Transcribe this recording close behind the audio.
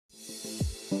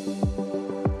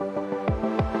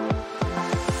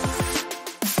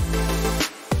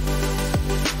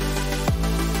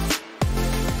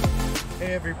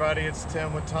everybody, it's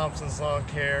Tim with Thompson's Lawn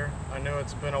Care. I know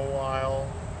it's been a while,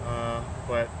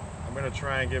 but I'm going to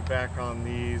try and get back on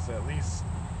these at least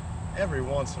every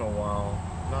once in a while.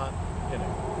 Not,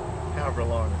 however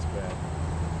long it's been.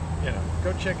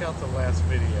 Go check out the last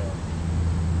video.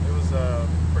 It was a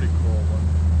pretty cool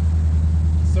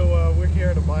one. So we're here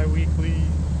at a bi-weekly.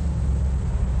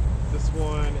 This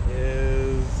one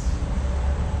is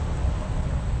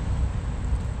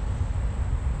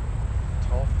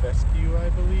Tall Fescue, I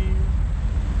believe.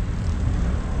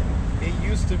 It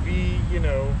used to be,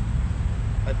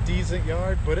 a decent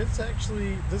yard, but it's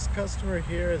actually, this customer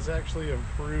here has actually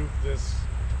improved this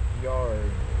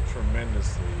yard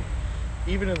tremendously,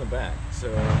 even in the back.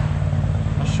 So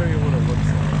I'll show you what it looks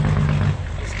like.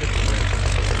 Let's get to it.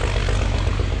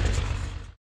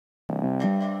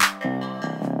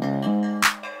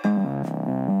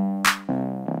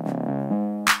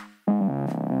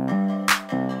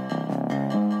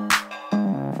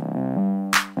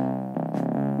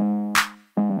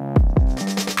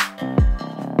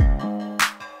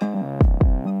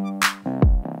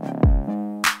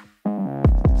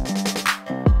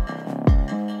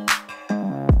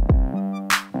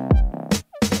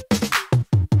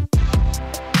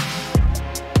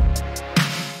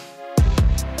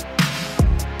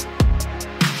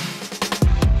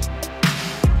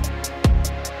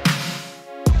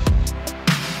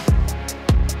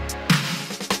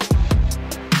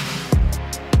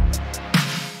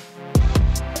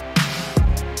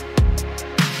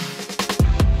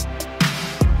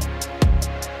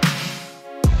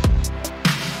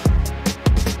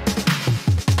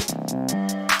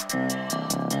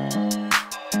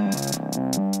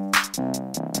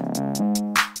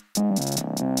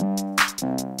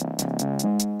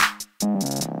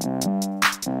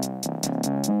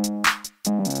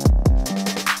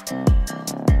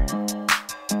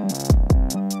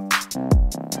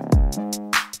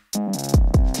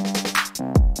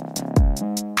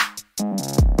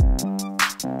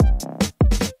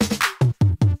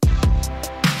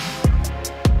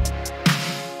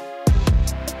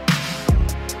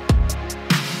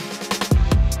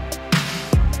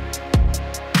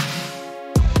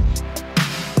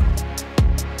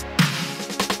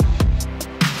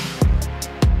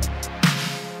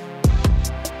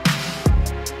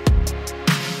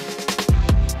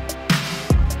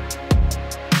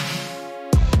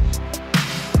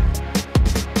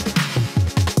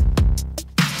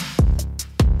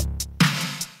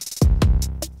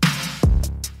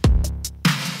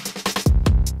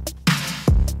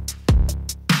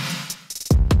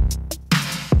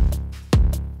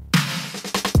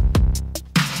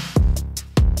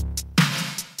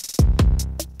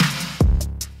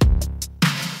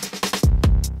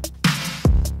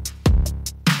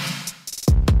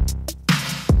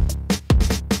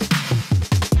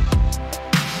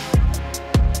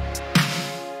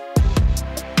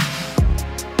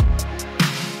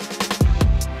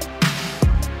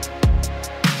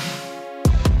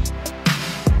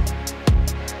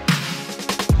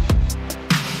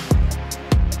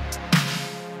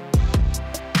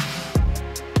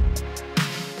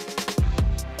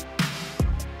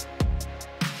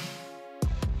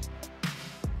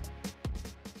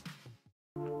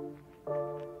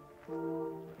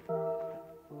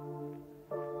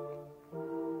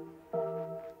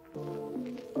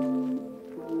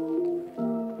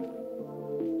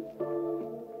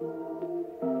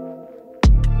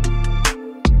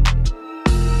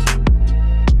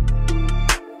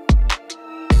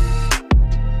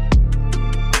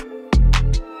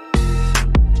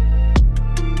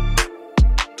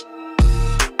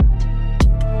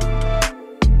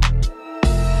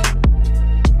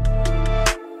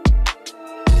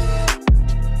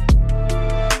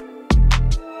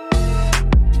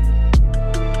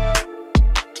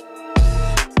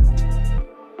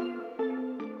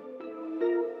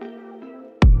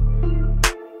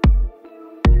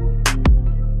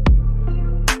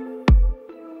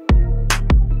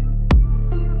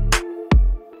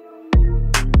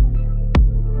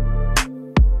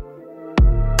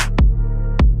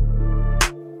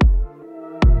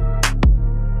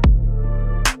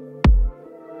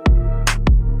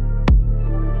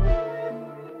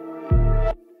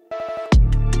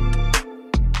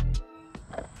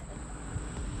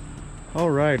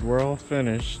 Alright, we're all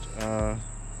finished. I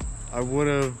would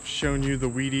have shown you the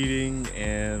weed eating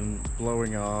and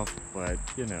blowing off, but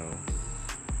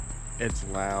it's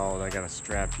loud. I gotta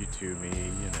strap you to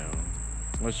me,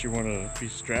 unless you want to be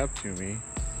strapped to me.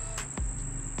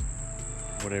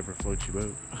 Whatever floats your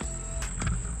boat.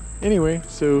 Anyway,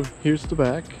 so here's the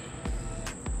back.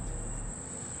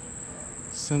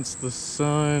 since the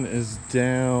sun is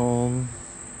down,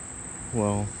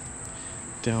 well,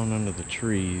 down under the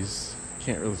trees,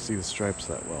 can't really see the stripes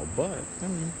that well, but I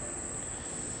mean,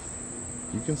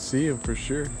 you can see them for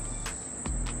sure.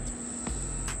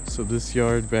 So this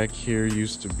yard back here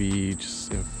used to be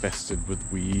just infested with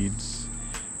weeds,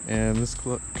 and this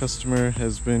customer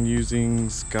has been using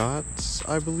Scott's,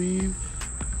 I believe,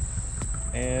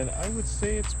 and I would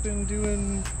say it's been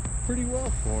doing pretty well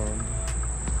for him.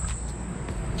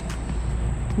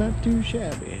 Not too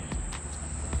shabby.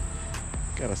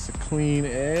 Got us a clean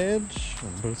edge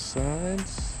on both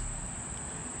sides.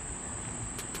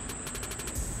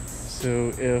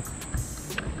 So if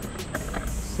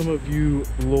some of you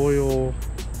loyal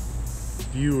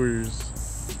viewers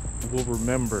will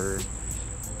remember,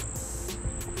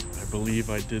 I believe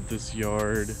I did this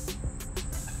yard.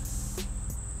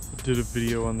 I did a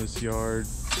video on this yard.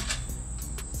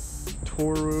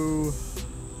 Toro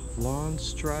lawn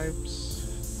stripes,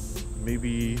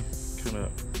 maybe kind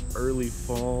of early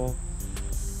fall.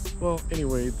 Well,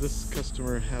 anyway, this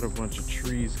customer had a bunch of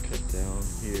trees cut down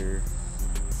here.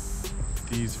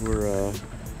 These were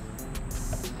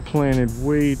planted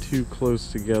way too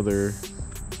close together,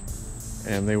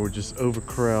 and they were just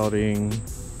overcrowding,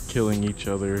 killing each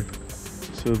other.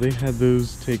 So they had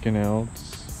those taken out.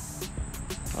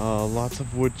 Lots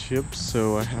of wood chips,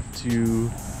 so I have to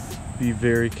be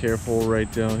very careful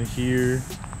right down here.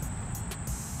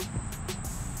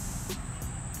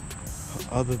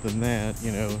 Other than that,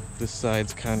 you know, this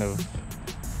side's kind of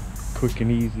quick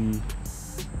and easy.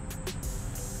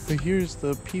 But here's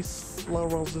the piece la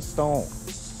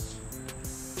resistance.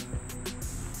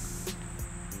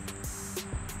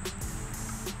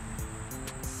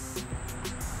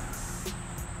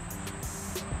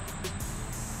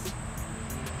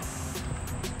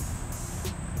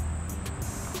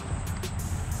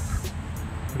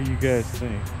 What do you guys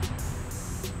think?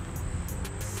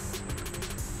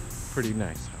 Pretty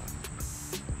nice, huh?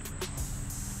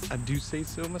 I do say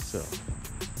so myself.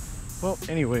 Well,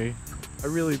 anyway, I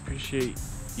really appreciate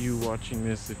you watching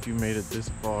this if you made it this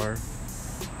far.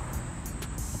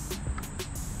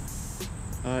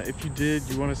 If you did,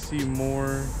 you want to see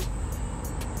more,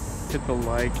 hit the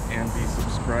like and the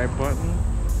subscribe button.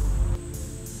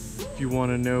 If you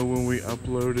want to know when we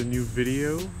upload a new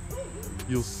video,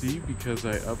 you'll see because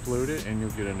I upload it and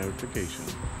you'll get a notification.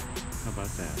 How about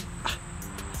that?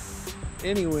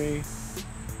 Anyway,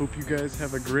 hope you guys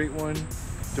have a great one.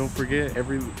 Don't forget,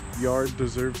 every yard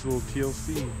deserves a little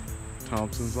TLC.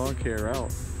 Thompson's Lawn Care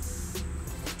out.